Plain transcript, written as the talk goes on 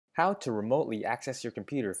How to remotely access your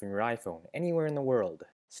computer from your iPhone anywhere in the world.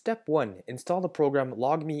 Step 1. Install the program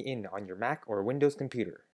LogMeIn on your Mac or Windows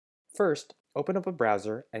computer. First, open up a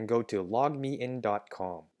browser and go to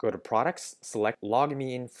logmein.com. Go to Products, select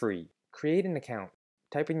LogMeIn Free. Create an account.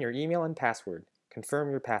 Type in your email and password.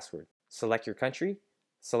 Confirm your password. Select your country.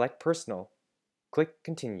 Select Personal. Click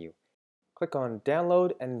Continue. Click on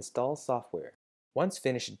Download and Install Software. Once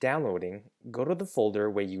finished downloading, go to the folder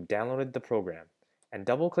where you downloaded the program and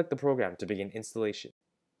double-click the program to begin installation.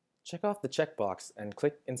 Check off the checkbox and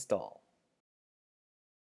click Install.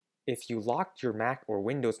 If you locked your Mac or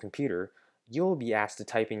Windows computer, you'll be asked to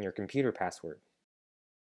type in your computer password.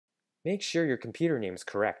 Make sure your computer name is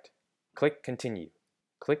correct. Click Continue.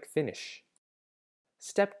 Click Finish.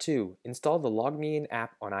 Step 2. Install the LogMeIn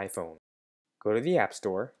app on iPhone. Go to the App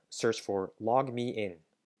Store, search for LogMeIn.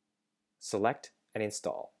 Select and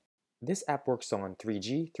install. This app works on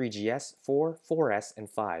 3G, 3GS, 4, 4S, and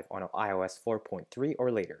 5 on iOS 4.3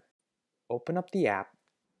 or later. Open up the app,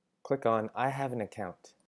 click on I have an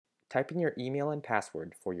account. Type in your email and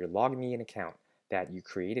password for your LogMeIn account that you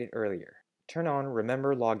created earlier. Turn on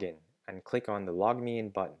Remember Login and click on the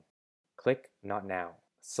LogMeIn button. Click Not Now.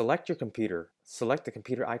 Select your computer. Select the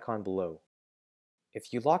computer icon below.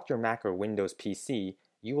 If you locked your Mac or Windows PC,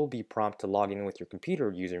 you will be prompted to log in with your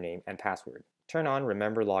computer username and password. Turn on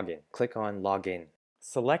Remember Login. Click on Login.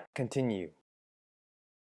 Select Continue.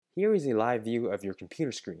 Here is a live view of your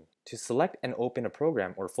computer screen. To select and open a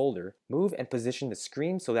program or folder, move and position the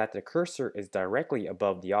screen so that the cursor is directly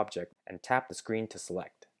above the object and tap the screen to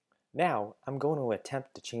select. Now, I'm going to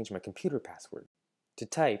attempt to change my computer password. To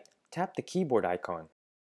type, tap the keyboard icon.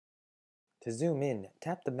 To zoom in,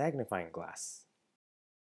 tap the magnifying glass.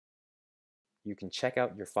 You can check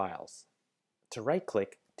out your files. To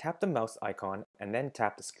right-click, tap the mouse icon and then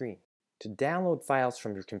tap the screen. To download files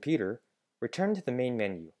from your computer, return to the main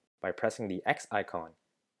menu by pressing the X icon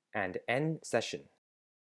and End Session.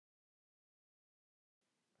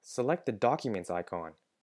 Select the Documents icon.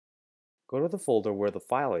 Go to the folder where the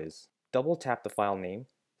file is, double-tap the file name,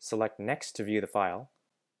 select Next to view the file,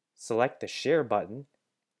 select the Share button,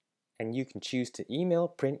 and you can choose to email,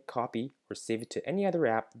 print, copy, or save it to any other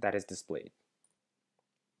app that is displayed.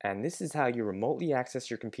 And this is how you remotely access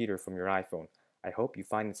your computer from your iPhone. I hope you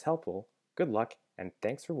find this helpful. Good luck, and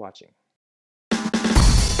thanks for watching.